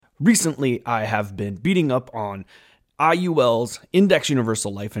Recently, I have been beating up on IUL's Index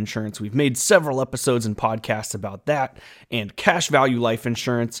Universal Life Insurance. We've made several episodes and podcasts about that, and cash value life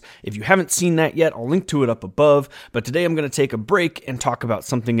insurance. If you haven't seen that yet, I'll link to it up above, but today I'm going to take a break and talk about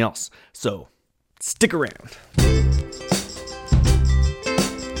something else. So, stick around.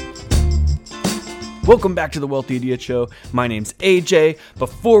 Welcome back to the Wealthy Idiot Show. My name's AJ.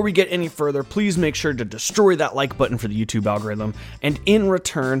 Before we get any further, please make sure to destroy that like button for the YouTube algorithm. And in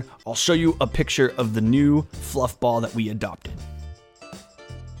return, I'll show you a picture of the new fluff ball that we adopted.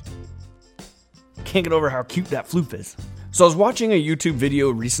 Can't get over how cute that floof is. So I was watching a YouTube video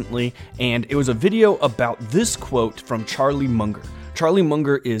recently, and it was a video about this quote from Charlie Munger. Charlie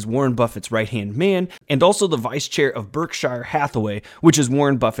Munger is Warren Buffett's right-hand man and also the vice chair of Berkshire Hathaway, which is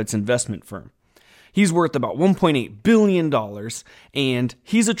Warren Buffett's investment firm. He's worth about $1.8 billion, and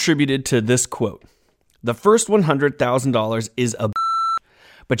he's attributed to this quote: "The first $100,000 is a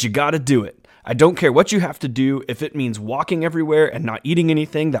but you gotta do it. I don't care what you have to do. If it means walking everywhere and not eating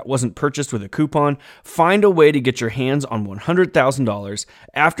anything that wasn't purchased with a coupon, find a way to get your hands on $100,000.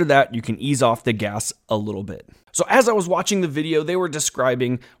 After that, you can ease off the gas a little bit." So as I was watching the video, they were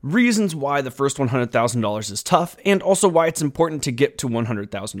describing reasons why the first $100,000 is tough and also why it's important to get to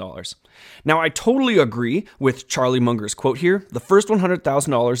 $100,000. Now, I totally agree with Charlie Munger's quote here. The first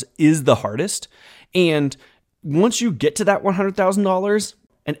 $100,000 is the hardest. And once you get to that $100,000,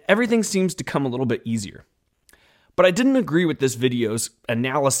 and everything seems to come a little bit easier. But I didn't agree with this video's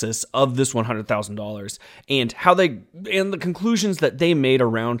analysis of this $100,000 and the conclusions that they made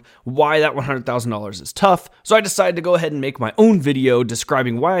around why that $100,000 is tough. So I decided to go ahead and make my own video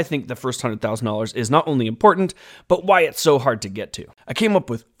describing why I think the first $100,000 is not only important, but why it's so hard to get to. I came up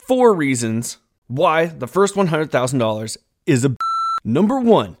with 4 reasons why the first $100,000 is a Number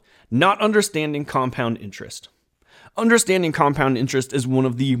 1, not understanding compound interest. Understanding compound interest is one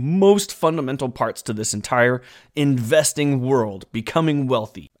of the most fundamental parts to this entire investing world, becoming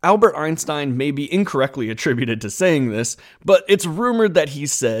wealthy. Albert Einstein may be incorrectly attributed to saying this, but it's rumored that he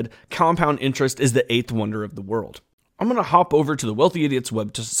said compound interest is the 8th wonder of the world. I'm going to hop over to the Wealthy Idiot's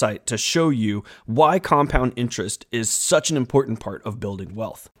website to show you why compound interest is such an important part of building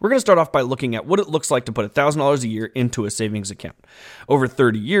wealth. We're going to start off by looking at what it looks like to put $1,000 a year into a savings account. Over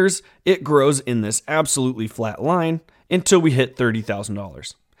 30 years, it grows in this absolutely flat line until we hit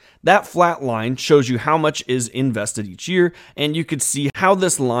 $30,000. That flat line shows you how much is invested each year, and you could see how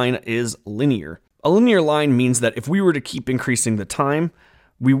this line is linear. A linear line means that if we were to keep increasing the time,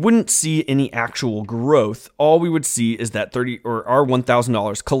 we wouldn't see any actual growth. All we would see is that our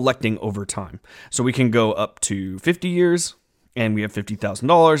 $1,000 collecting over time. So we can go up to 50 years and we have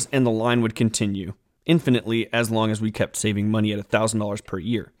 $50,000, and the line would continue infinitely as long as we kept saving money at $1,000 per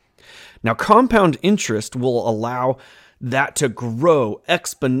year. Now, compound interest will allow that to grow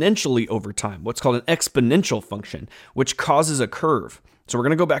exponentially over time, what's called an exponential function, which causes a curve. So we're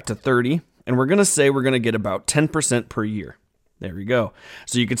going to go back to 30, and we're going to say we're going to get about 10% per year. There we go.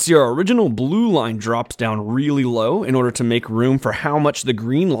 So you can see our original blue line drops down really low in order to make room for how much the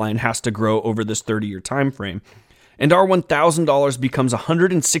green line has to grow over this 30-year time frame. And our $1,000 becomes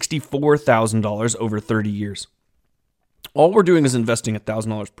 $164,000 over 30 years. All we're doing is investing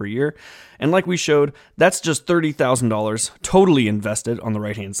 $1,000 per year. And like we showed, that's just $30,000 totally invested on the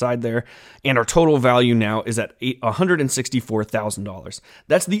right-hand side there. And our total value now is at $164,000.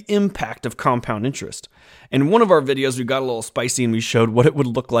 That's the impact of compound interest. In one of our videos, we got a little spicy and we showed what it would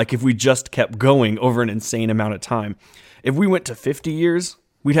look like if we just kept going over an insane amount of time. If we went to 50 years,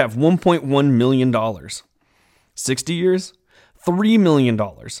 we'd have $1.1 million. 60 years, $3 million.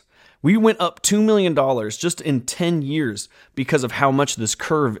 We went up $2 million just in 10 years because of how much this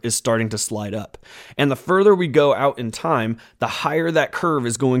curve is starting to slide up. And the further we go out in time, the higher that curve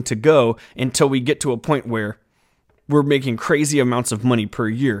is going to go until we get to a point where we're making crazy amounts of money per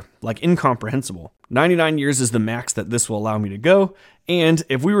year, like incomprehensible. 99 years is the max that this will allow me to go. And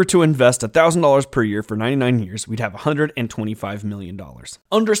if we were to invest $1,000 per year for 99 years, we'd have $125 million.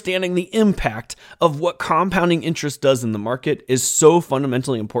 Understanding the impact of what compounding interest does in the market is so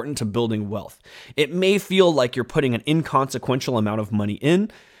fundamentally important to building wealth. It may feel like you're putting an inconsequential amount of money in,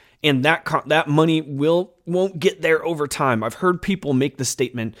 and that money won't get there over time. I've heard people make the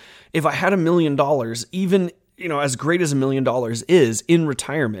statement, if I had $1 million, even as great as $1 million is in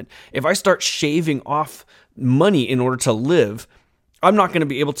retirement, if I start shaving off money in order to live, I'm not going to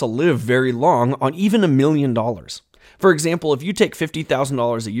be able to live very long on even $1 million. For example, if you take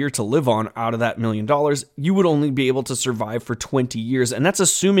 $50,000 a year to live on out of that $1 million, you would only be able to survive for 20 years. And that's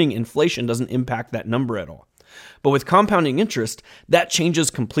assuming inflation doesn't impact that number at all. But with compounding interest, that changes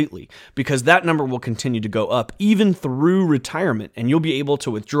completely because that number will continue to go up even through retirement, and you'll be able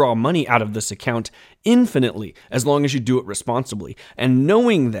to withdraw money out of this account infinitely as long as you do it responsibly. And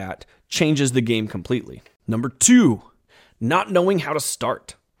knowing that changes the game completely. Number 2, not knowing how to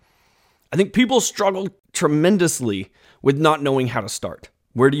start. I think people struggle tremendously with not knowing how to start.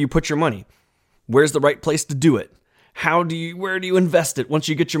 Where do you put your money? Where's the right place to do it? Where do you invest it once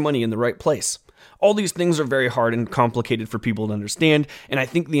you get your money in the right place? All these things are very hard and complicated for people to understand, and I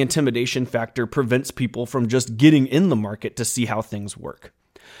think the intimidation factor prevents people from just getting in the market to see how things work.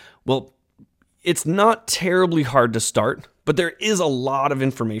 Well, it's not terribly hard to start, but there is a lot of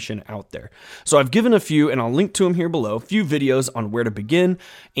information out there. So I've given a few, and I'll link to them here below, a few videos on where to begin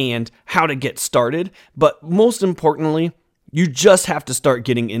and how to get started, but most importantly, you just have to start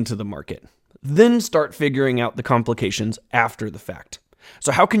getting into the market. Then start figuring out the complications after the fact.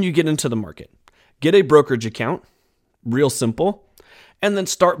 So how can you get into the market? Get a brokerage account, real simple, and then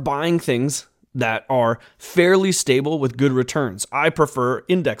start buying things that are fairly stable with good returns. I prefer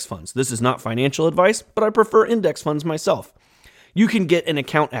index funds. This is not financial advice, but I prefer index funds myself. You can get an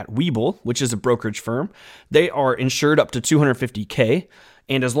account at Webull, which is a brokerage firm. They are insured up to $250K,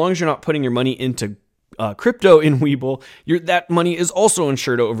 and as long as you're not putting your money into crypto in Webull, that money is also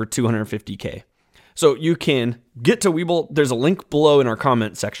insured over $250K. So you can get to Webull. There's a link below in our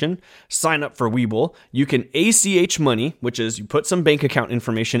comment section. Sign up for Webull. You can ACH money, which is you put some bank account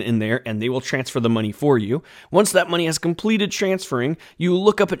information in there and they will transfer the money for you. Once that money has completed transferring, you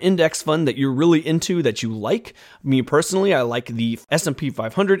look up an index fund that you're really into, that you like. Me personally, I like the S&P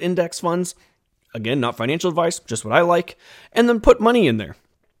 500 index funds. Again, not financial advice, just what I like. And then put money in there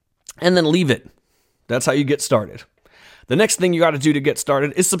and then leave it. That's how you get started. The next thing you got to do to get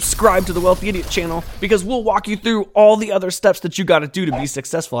started is subscribe to the Wealthy Idiot channel because we'll walk you through all the other steps that you got to do to be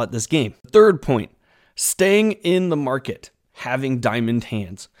successful at this game. Third point, staying in the market, having diamond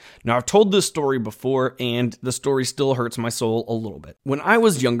hands. Now, I've told this story before and the story still hurts my soul a little bit. When I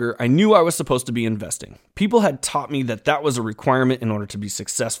was younger, I knew I was supposed to be investing. People had taught me that that was a requirement in order to be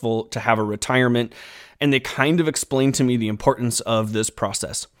successful, to have a retirement, and they kind of explained to me the importance of this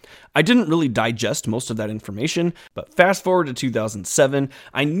process. I didn't really digest most of that information, but fast forward to 2007,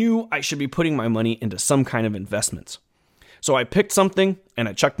 I knew I should be putting my money into some kind of investments. So I picked something and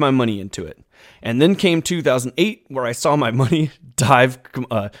I chucked my money into it. And then came 2008 where I saw my money dive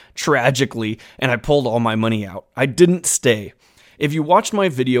tragically and I pulled all my money out. I didn't stay. If you watched my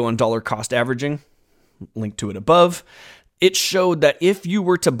video on dollar cost averaging, link to it above, it showed that if you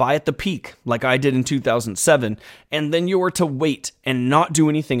were to buy at the peak, like I did in 2007, and then you were to wait and not do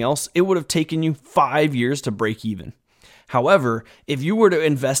anything else, it would have taken you 5 years to break even. However, if you were to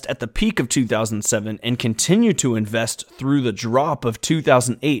invest at the peak of 2007 and continue to invest through the drop of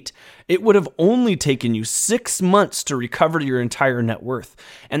 2008, it would have only taken you 6 months to recover your entire net worth.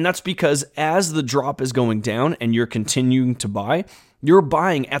 And that's because as the drop is going down and you're continuing to buy, you're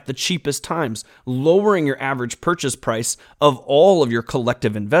buying at the cheapest times, lowering your average purchase price of all of your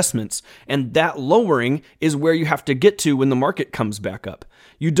collective investments. And that lowering is where you have to get to when the market comes back up.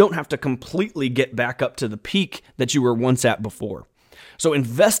 You don't have to completely get back up to the peak that you were once at before. So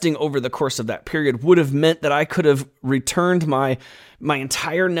investing over the course of that period would have meant that I could have returned my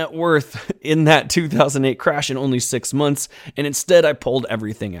entire net worth in that 2008 crash in only 6 months. And instead I pulled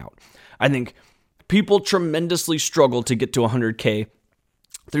everything out. I think people tremendously struggle to get to 100K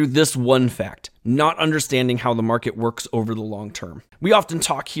through this one fact, not understanding how the market works over the long term. We often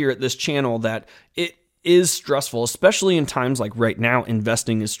talk here at this channel that it is stressful, especially in times like right now.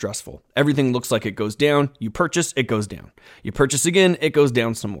 Investing is stressful. Everything looks like it goes down. You purchase, it goes down. You purchase again, it goes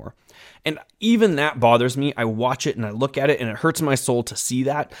down some more. And even that bothers me. I watch it and I look at it and it hurts my soul to see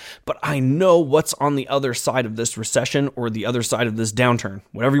that. But I know what's on the other side of this recession or the other side of this downturn,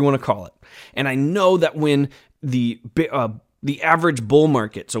 whatever you want to call it. And I know that when the average bull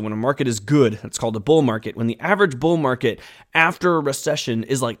market, so when a market is good, it's called a bull market. When the average bull market after a recession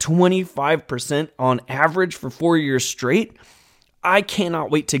is like 25% on average for 4 years straight, I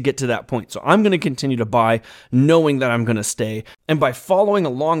cannot wait to get to that point. So I'm going to continue to buy knowing that I'm going to stay. And by following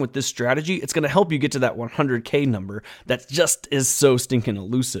along with this strategy, it's going to help you get to that 100K number that just is so stinking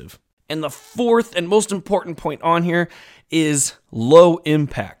elusive. And the fourth and most important point on here is low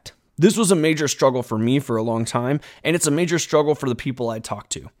impact. This was a major struggle for me for a long time, and it's a major struggle for the people I talk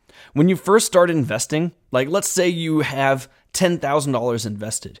to. When you first start investing, like let's say you have $10,000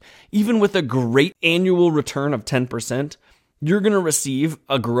 invested, even with a great annual return of 10%, you're going to receive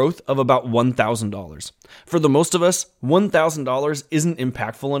a growth of about $1,000. For the most of us, $1,000 isn't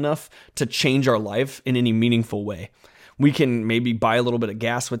impactful enough to change our life in any meaningful way. We can maybe buy a little bit of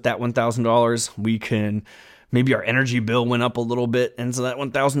gas with that $1,000. We can Maybe our energy bill went up a little bit, and so that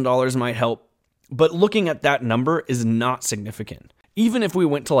 $1,000 might help. But looking at that number is not significant. Even if we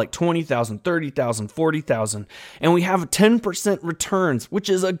went to like 20,000, 30,000, 40,000, and we have 10% returns, which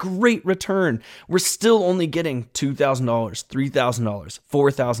is a great return, we're still only getting $2,000, $3,000,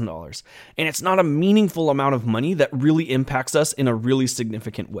 $4,000. And it's not a meaningful amount of money that really impacts us in a really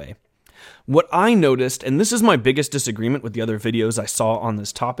significant way. What I noticed, and this is my biggest disagreement with the other videos I saw on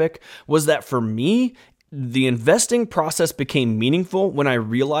this topic, was that for me, the investing process became meaningful when I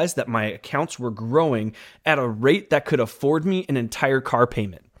realized that my accounts were growing at a rate that could afford me an entire car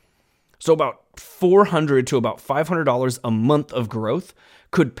payment. So about $400 to about $500 a month of growth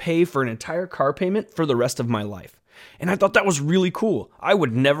could pay for an entire car payment for the rest of my life. And I thought that was really cool. I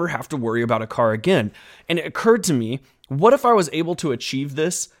would never have to worry about a car again. And it occurred to me, what if I was able to achieve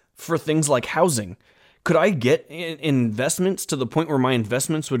this for things like housing? Could I get investments to the point where my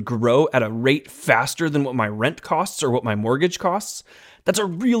investments would grow at a rate faster than what my rent costs or what my mortgage costs? That's a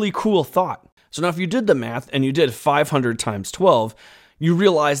really cool thought. So now if you did the math and you did 500 times 12, you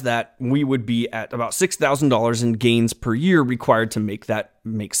realize that we would be at about $6,000 in gains per year required to make that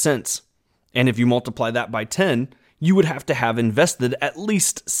make sense. And if you multiply that by 10, you would have to have invested at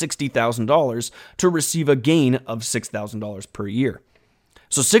least $60,000 to receive a gain of $6,000 per year.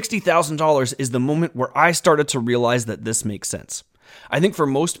 So $60,000 is the moment where I started to realize that this makes sense. I think for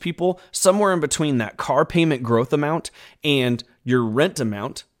most people, somewhere in between that car payment growth amount and your rent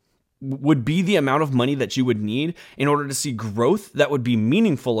amount would be the amount of money that you would need in order to see growth that would be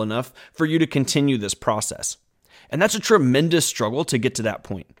meaningful enough for you to continue this process. And that's a tremendous struggle to get to that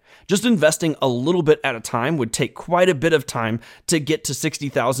point. Just investing a little bit at a time would take quite a bit of time to get to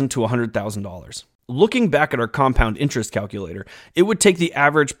 $60,000 to $100,000. Looking back at our compound interest calculator, it would take the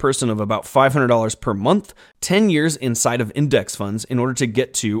average person of about $500 per month, 10 years inside of index funds in order to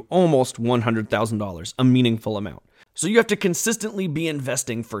get to almost $100,000, a meaningful amount. So you have to consistently be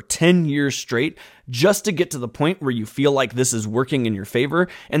investing for 10 years straight just to get to the point where you feel like this is working in your favor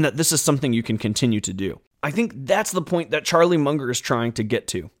and that this is something you can continue to do. I think that's the point that Charlie Munger is trying to get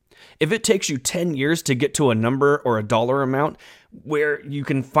to. If it takes you 10 years to get to a number or a dollar amount where you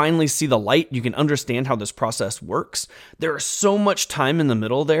can finally see the light, you can understand how this process works, there is so much time in the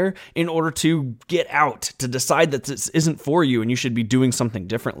middle there in order to get out, to decide that this isn't for you and you should be doing something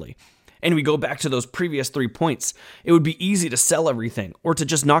differently. And we go back to those previous 3 points. It would be easy to sell everything or to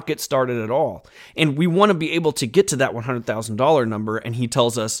just not get started at all. And we want to be able to get to that $100,000 number. And he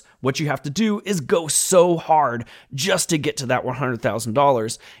tells us what you have to do is go so hard just to get to that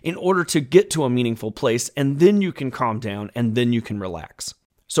 $100,000 in order to get to a meaningful place. And then you can calm down and then you can relax.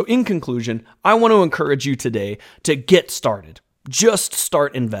 So in conclusion, I want to encourage you today to get started. Just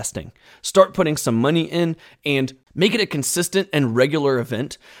start investing. Start putting some money in and make it a consistent and regular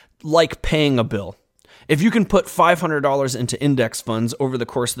event, like paying a bill. If you can put $500 into index funds over the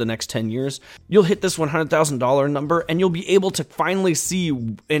course of the next 10 years, you'll hit this $100,000 number and you'll be able to finally see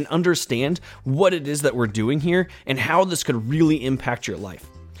and understand what it is that we're doing here and how this could really impact your life.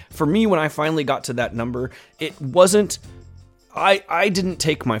 For me, when I finally got to that number, it wasn't, I didn't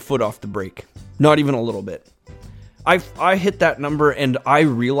take my foot off the brake, not even a little bit. I hit that number and I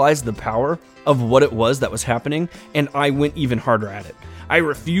realized the power of what it was that was happening, and I went even harder at it. I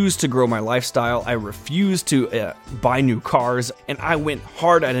refused to grow my lifestyle, I refused to buy new cars, and I went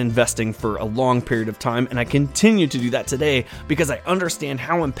hard at investing for a long period of time, and I continue to do that today because I understand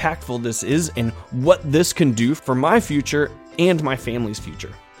how impactful this is and what this can do for my future and my family's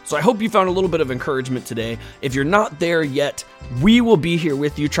future. So I hope you found a little bit of encouragement today. If you're not there yet, we will be here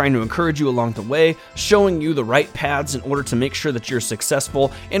with you trying to encourage you along the way, showing you the right paths in order to make sure that you're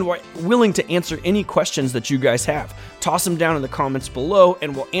successful, and we're willing to answer any questions that you guys have. Toss them down in the comments below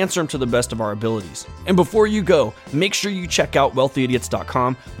and we'll answer them to the best of our abilities. And before you go, make sure you check out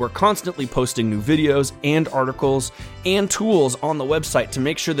wealthyidiots.com. We're constantly posting new videos and articles and tools on the website to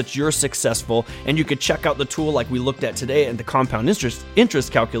make sure that you're successful, and you could check out the tool like we looked at today and the compound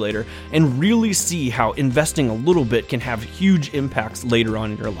interest calculator and really see how investing a little bit can have huge impacts later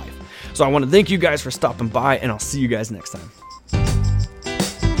on in your life. So I want to thank you guys for stopping by, and I'll see you guys next time.